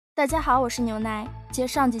大家好，我是牛奶。接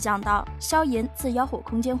上集讲到，萧炎自妖火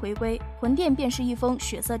空间回归，魂殿便是一封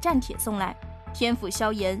血色战帖送来，天府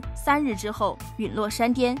萧炎3日之后陨落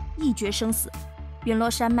山巅，一决生死。陨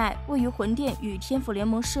落山脉位于魂殿与天府联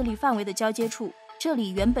盟势力范围的交接处，这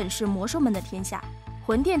里原本是魔兽们的天下。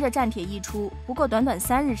魂殿这战帖一出，不过短短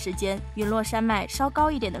3日时间，陨落山脉稍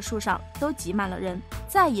高一点的树上都挤满了人，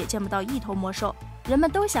再也见不到一头魔兽。人们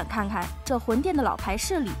都想看看这魂殿的老牌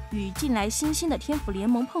势力与近来新兴的天府联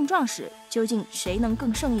盟碰撞时，究竟谁能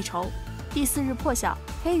更胜一筹。第4日破晓，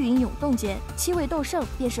黑云涌动间，7位斗圣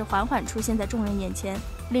便是缓缓出现在众人眼前，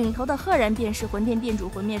领头的赫然便是魂殿殿主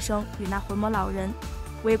魂灭生与那魂魔老人。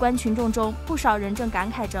围观群众中，不少人正感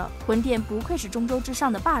慨着魂殿不愧是中州之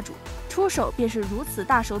上的霸主，出手便是如此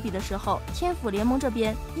大手笔的时候，天府联盟这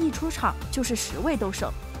边一出场就是10位斗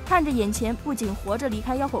圣。看着眼前不仅活着离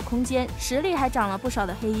开妖火空间，实力还涨了不少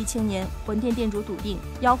的黑衣青年，魂殿殿主笃定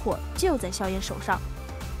妖火就在萧炎手上。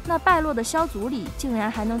那败落的萧族里竟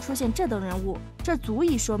然还能出现这等人物，这足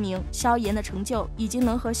以说明萧炎的成就已经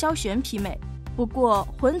能和萧玄媲美。不过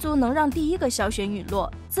魂族能让第一个萧玄陨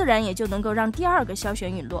落，自然也就能够让第2个萧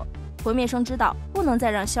玄陨落。魂灭生知道不能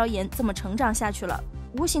再让萧炎这么成长下去了，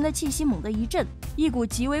无形的气息猛地一震，一股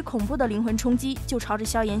极为恐怖的灵魂冲击就朝着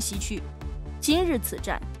萧炎袭去。今日此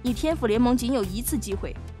战，你天府联盟仅有1次机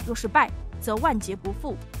会，若是败，则万劫不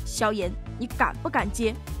复。萧炎，你敢不敢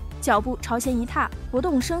接？脚步朝前一踏，不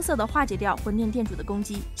动声色地化解掉魂殿殿主的攻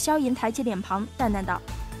击。萧炎抬起脸庞，淡淡道：“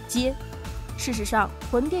接。”事实上，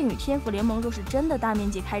魂殿与天府联盟若是真的大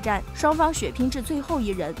面积开战，双方血拼至最后一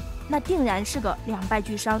人，那定然是个2败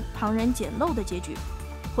俱伤、旁人捡漏的结局。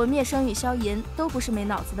魂灭生与萧炎都不是没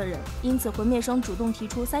脑子的人，因此魂灭生主动提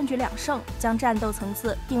出3局2胜，将战斗层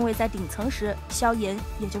次定位在顶层时，萧炎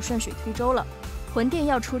也就顺水推舟了。魂殿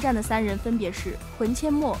要出战的3人分别是魂阡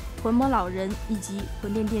陌、魂魔老人以及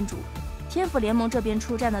魂殿殿主。天府联盟这边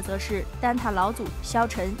出战的则是丹塔老祖、萧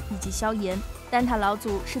晨以及萧炎。丹塔老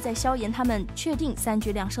祖是在萧炎他们确定3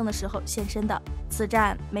局2胜的时候现身的，此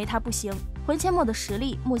战没他不行。魂阡陌的实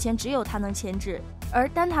力目前只有他能牵制，而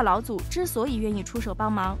丹塔老祖之所以愿意出手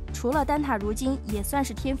帮忙，除了丹塔如今也算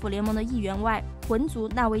是天府联盟的一员外，魂族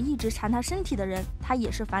那位一直缠他身体的人，他也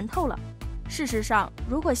是烦透了。事实上，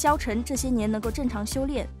如果萧晨这些年能够正常修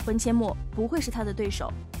炼，魂阡陌不会是他的对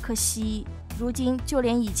手。可惜，如今就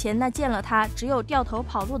连以前那见了他只有掉头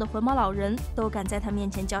跑路的魂魔老人，都敢在他面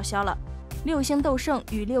前叫嚣了。6星斗圣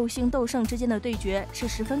与6星斗圣之间的对决是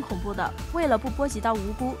十分恐怖的，为了不波及到无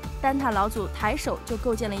辜，丹塔老祖抬手就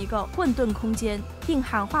构建了一个混沌空间，并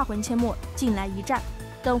喊话魂阡陌进来一战。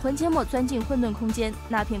等魂阡陌钻进混沌空间，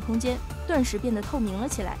那片空间顿时变得透明了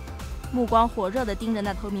起来，目光火热地盯着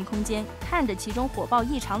那透明空间，看着其中火爆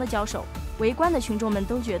异常的交手。围观的群众们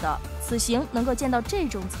都觉得此行能够见到这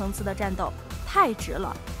种层次的战斗太值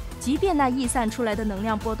了，即便那溢散出来的能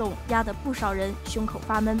量波动压得不少人胸口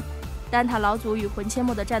发闷。丹塔老祖与魂阡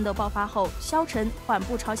陌的战斗爆发后，萧晨缓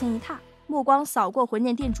步朝前一踏，目光扫过魂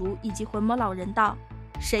殿殿主以及魂魔老人道：“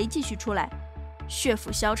谁继续出来？”血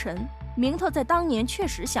府萧晨，名头在当年确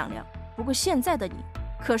实响亮，不过现在的你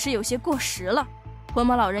可是有些过时了。魂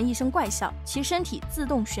魔老人一声怪笑，其身体自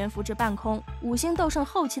动悬浮至半空，5星斗圣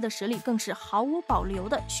后期的实力更是毫无保留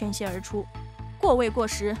地宣泄而出。过未过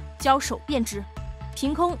时，交手便知。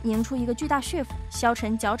凭空凝出一个巨大血斧，萧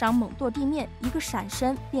晨脚掌猛跺地面，一个闪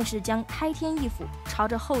身便是将开天一斧朝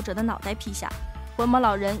着后者的脑袋劈下。魂魔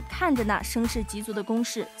老人看着那声势极足的攻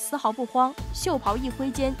势，丝毫不慌，袖袍一挥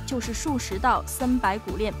间就是数10道森白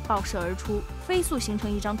骨链爆射而出，飞速形成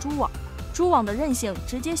一张蛛网。蛛网的韧性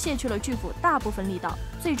直接卸去了巨斧大部分力道，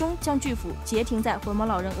最终将巨斧截停在魂魔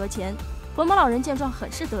老人额前。魂魔老人见状很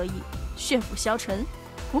是得意，血斧萧晨，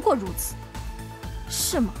不过如此，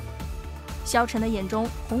是吗？萧晨的眼中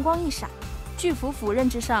红光一闪，巨斧斧刃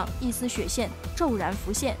之上一丝血线骤然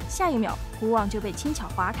浮现，下一秒骨网就被轻巧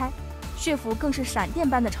划开，血斧更是闪电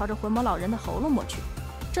般的朝着魂魔老人的喉咙抹去。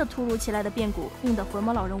这突如其来的变故令得魂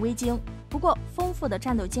魔老人微惊，不过丰富的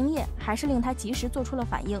战斗经验还是令他及时做出了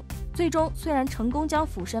反应，最终虽然成功将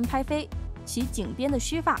斧身拍飞，其颈边的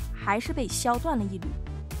须发还是被削断了一缕。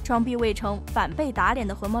双臂未成反被打脸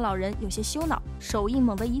的魂魔老人有些羞恼，手印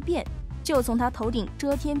猛地一变，就从他头顶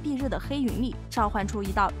遮天蔽日的黑云里召唤出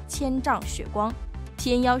一道1000丈血光，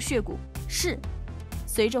天妖血骨是。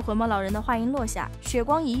随着魂魔老人的话音落下，血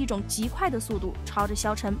光以一种极快的速度朝着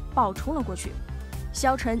萧晨爆冲了过去。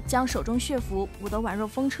萧晨将手中血符舞得宛若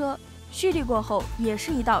风车，蓄力过后也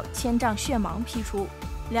是一道1000丈血芒劈出，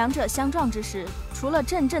两者相撞之时，除了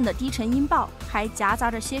阵阵的低沉音爆，还夹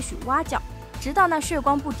杂着些许蛙叫。直到那血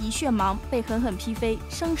光不敌血芒，被狠狠劈飞，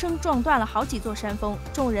生生撞断了好几座山峰，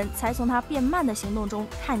众人才从他变慢的行动中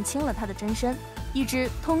看清了他的真身。一只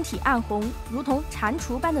通体暗红，如同蟾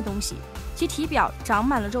蜍般的东西，其体表长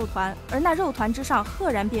满了肉团，而那肉团之上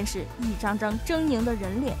赫然便是一张张狰狞的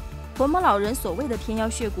人脸。魂魔老人所谓的天妖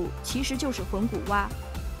血骨，其实就是魂骨蛙。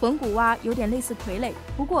魂骨蛙有点类似傀儡，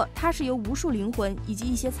不过它是由无数灵魂以及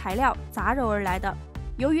一些材料杂糅而来的。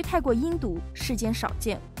由于太过阴毒，世间少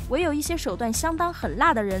见，唯有一些手段相当狠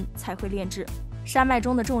辣的人才会炼制。山脉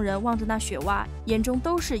中的众人望着那雪蛙，眼中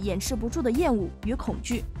都是掩饰不住的厌恶与恐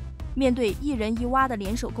惧。面对一人一蛙的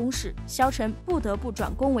联手攻势，萧晨不得不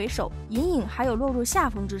转攻为守，隐隐还有落入下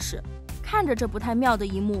风之势。看着这不太妙的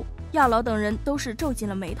一幕，药老等人都是皱紧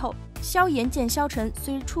了眉头。萧炎见萧晨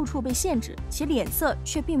虽处处被限制，其脸色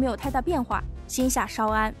却并没有太大变化，心下稍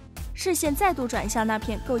安，视线再度转向那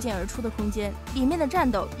片构建而出的空间，里面的战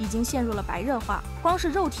斗已经陷入了白热化，光是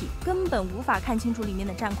肉体根本无法看清楚里面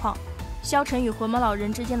的战况。萧晨与魂魔老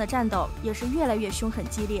人之间的战斗也是越来越凶狠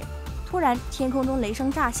激烈。突然，天空中雷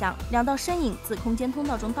声炸响，两道身影自空间通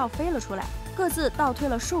道中倒飞了出来，各自倒退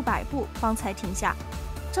了数百步方才停下。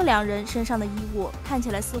这两人身上的衣物看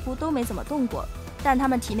起来似乎都没怎么动过，但他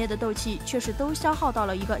们体内的斗气却是都消耗到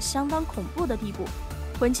了一个相当恐怖的地步。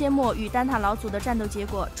魂阡陌与丹塔老祖的战斗结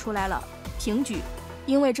果出来了，平局。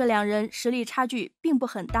因为这两人实力差距并不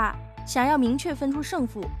很大，想要明确分出胜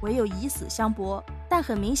负，唯有以死相搏，但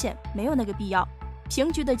很明显没有那个必要。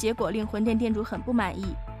平局的结果令魂殿店主很不满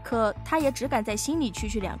意，可他也只敢在心里区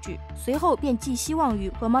两句，随后便寄希望于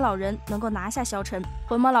魂魔老人能够拿下萧晨。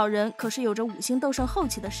魂魔老人可是有着5星斗圣后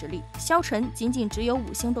期的实力，萧晨仅仅只有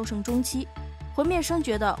5星斗圣中期。魂灭生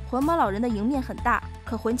觉得魂魔老人的赢面很大，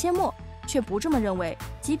可魂阡陌却不这么认为，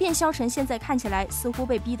即便萧晨现在看起来似乎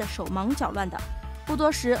被逼得手忙脚乱的。不多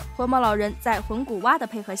时，魂魔老人在魂骨蛙的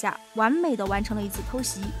配合下，完美的完成了一次偷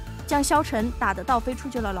袭，将萧晨打得倒飞出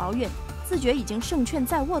去了老远。自觉已经胜券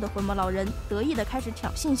在握的魂魔老人得意地开始挑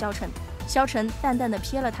衅萧晨，萧晨淡淡地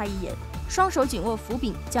瞥了他一眼，双手紧握斧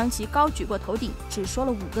柄，将其高举过头顶，只说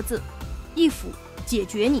了5个字：一斧解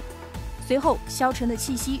决你。随后，萧晨的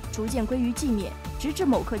气息逐渐归于寂灭，直至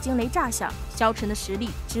某刻惊雷炸响，萧晨的实力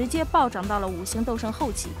直接暴涨到了5星斗圣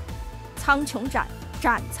后期。苍穹斩，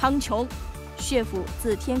斩苍穹！血斧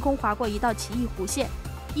自天空划过一道奇异弧线，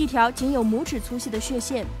一条仅有拇指粗细的血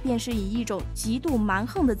线，便是以一种极度蛮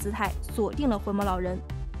横的姿态锁定了魂魔老人。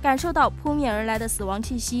感受到扑面而来的死亡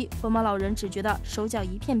气息，魂魔老人只觉得手脚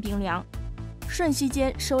一片冰凉。瞬息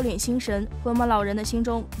间收敛心神，魂魔老人的心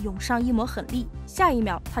中涌上一抹狠戾，下一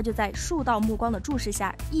秒他就在数道目光的注视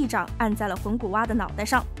下，一掌按在了魂骨蛙的脑袋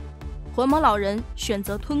上。魂魔老人选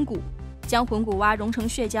择吞骨，将魂骨蛙融成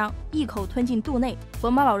血浆，一口吞进肚内。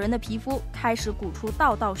魂魔老人的皮肤开始鼓出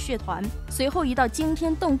道道血团，随后一道惊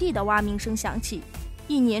天动地的蛙鸣声响起，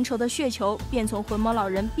一粘稠的血球便从魂魔老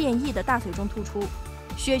人变异的大腿中突出。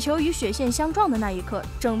血球与血线相撞的那一刻，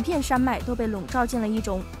整片山脉都被笼罩进了一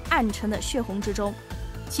种暗沉的血红之中，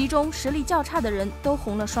其中实力较差的人都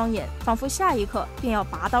红了双眼，仿佛下一刻便要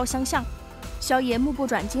拔刀相向。萧炎目不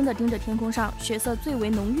转睛地盯着天空上血色最为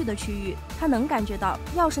浓郁的区域，他能感觉到，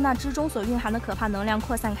要是那之中所蕴含的可怕能量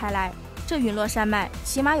扩散开来，这陨落山脉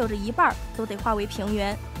起码有着一半都得化为平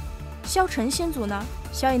原。萧晨先祖呢？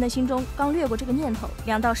萧炎的心中刚掠过这个念头，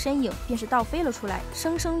两道身影便是倒飞了出来，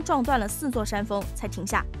生生撞断了4座山峰才停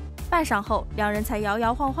下。半晌后，两人才摇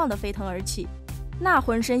摇晃晃地飞腾而起，那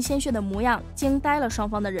浑身鲜血的模样惊呆了双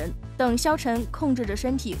方的人。等萧晨控制着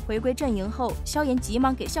身体回归阵营后，萧炎急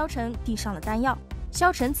忙给萧晨递上了丹药。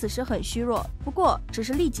萧晨此时很虚弱，不过只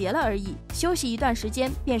是力竭了而已，休息一段时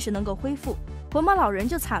间便是能够恢复。魂魔老人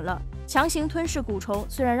就惨了，强行吞噬蛊虫，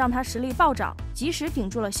虽然让他实力暴涨，及时顶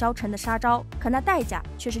住了萧晨的杀招，可那代价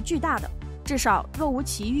却是巨大的。至少若无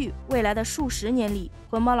其遇，未来的数十年里，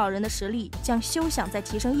魂魔老人的实力将休想再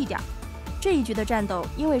提升一点。这一局的战斗，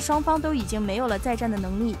因为双方都已经没有了再战的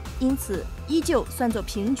能力，因此依旧算作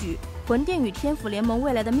平局。魂殿与天府联盟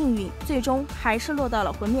未来的命运，最终还是落到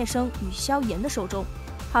了魂灭生与萧炎的手中。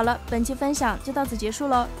好了，本期分享就到此结束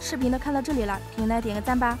喽。视频都看到这里了，评论点个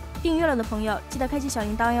赞吧。订阅了的朋友记得开启小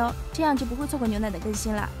铃铛哟，这样就不会错过牛奶的更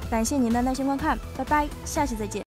新了。感谢您的耐心观看，拜拜，下期再见。